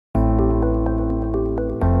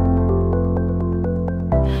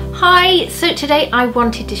Hey, so today I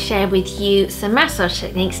wanted to share with you some massage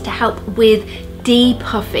techniques to help with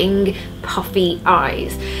depuffing puffy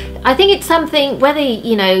eyes. I think it's something, whether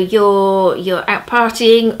you're out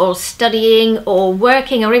partying or studying or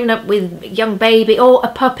working or even up with a young baby or a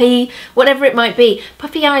puppy, whatever it might be,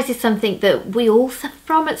 puffy eyes is something that we all suffer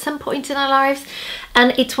from at some point in our lives,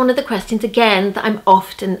 and it's one of the questions again that I'm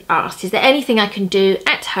often asked. Is there anything I can do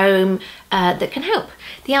at home that can help?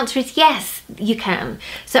 The answer is yes, you can.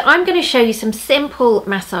 So I'm going to show you some simple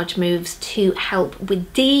massage moves to help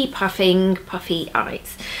with depuffing puffy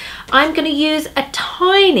eyes. I'm going to use a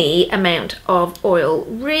tiny amount of oil,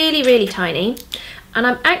 really tiny, and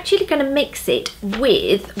I'm actually going to mix it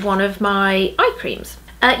with one of my eye creams.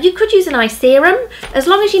 You could use an eye serum, as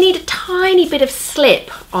long as you need a tiny bit of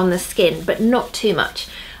slip on the skin, but not too much.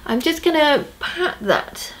 I'm just going to pat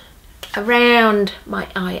that around my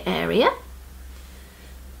eye area,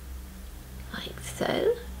 like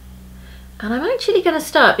so. And I'm actually going to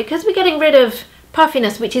start, because we're getting rid of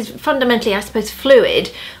puffiness, which is fundamentally, I suppose,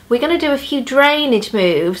 fluid, we're going to do a few drainage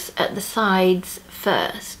moves at the sides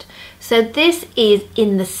first. So this is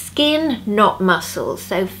in the skin, not muscles.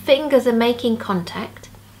 So fingers are making contact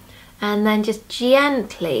and then just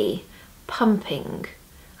gently pumping.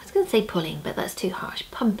 I was going to say pulling, but that's too harsh.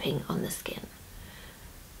 Pumping on the skin.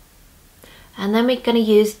 And then we're going to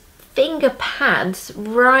use finger pads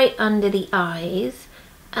right under the eyes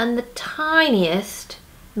and the tiniest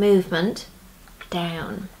movement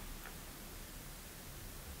down.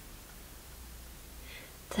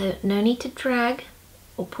 So no need to drag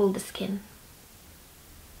or pull the skin.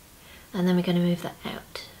 And then we're going to move that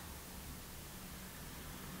out.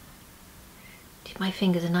 My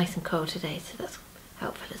fingers are nice and cold today, so that's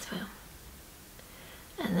helpful as well.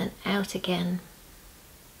 And then out again.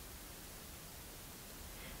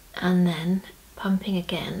 And then pumping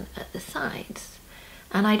again at the sides.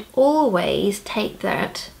 And I'd always take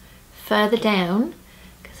that further down,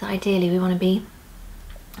 because ideally we want to be,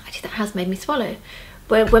 actually that has made me swallow,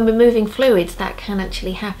 when we're moving fluids that can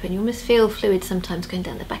actually happen. You almost feel fluid sometimes going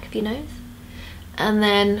down the back of your nose and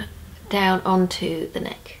then down onto the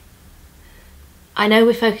neck. I know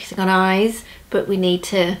we're focusing on eyes, but we need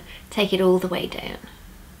to take it all the way down.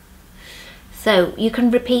 So you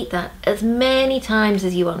can repeat that as many times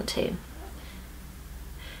as you want to.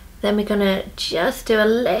 Then we're going to just do a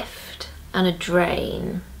lift and a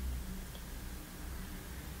drain,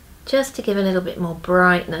 just to give a little bit more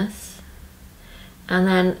brightness, and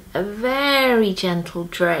then a very gentle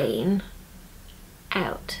drain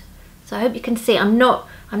out. So I hope you can see I'm not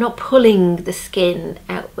pulling the skin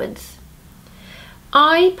outwards.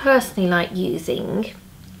 I personally like using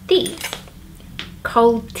these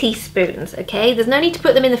cold teaspoons, okay? There's no need to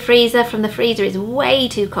put them in the freezer. From the freezer is way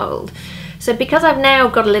too cold. So because I've now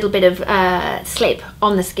got a little bit of slip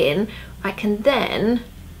on the skin, I can then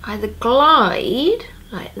either glide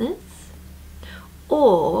like this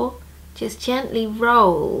or just gently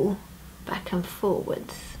roll back and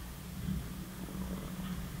forwards.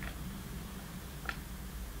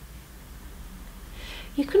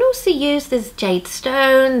 You can also use these jade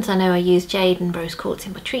stones. I know I use jade and rose quartz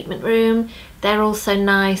in my treatment room. They're also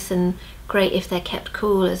nice and great if they're kept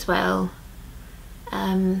cool as well.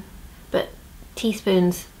 But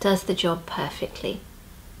teaspoons does the job perfectly.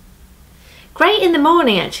 Great in the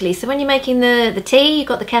morning actually, so when you're making the tea, you've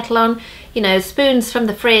got the kettle on, you know, spoons from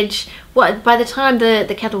the fridge. By the time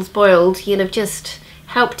the kettle's boiled, you'll have just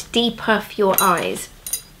helped depuff your eyes.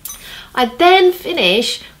 I then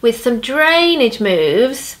finish with some drainage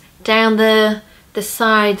moves down the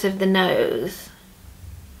sides of the nose,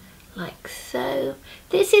 like so.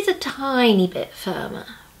 This is a tiny bit firmer.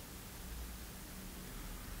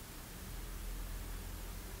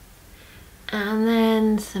 And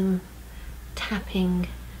then some tapping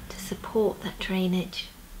to support that drainage.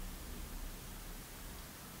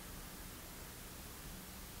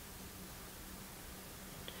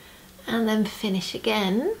 And then finish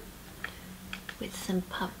again with some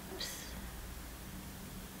pumps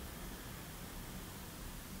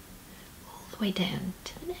all the way down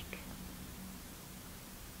to the neck.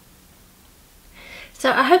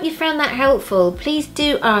 So I hope you found that helpful. Please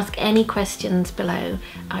do ask any questions below.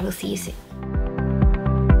 I will see you soon.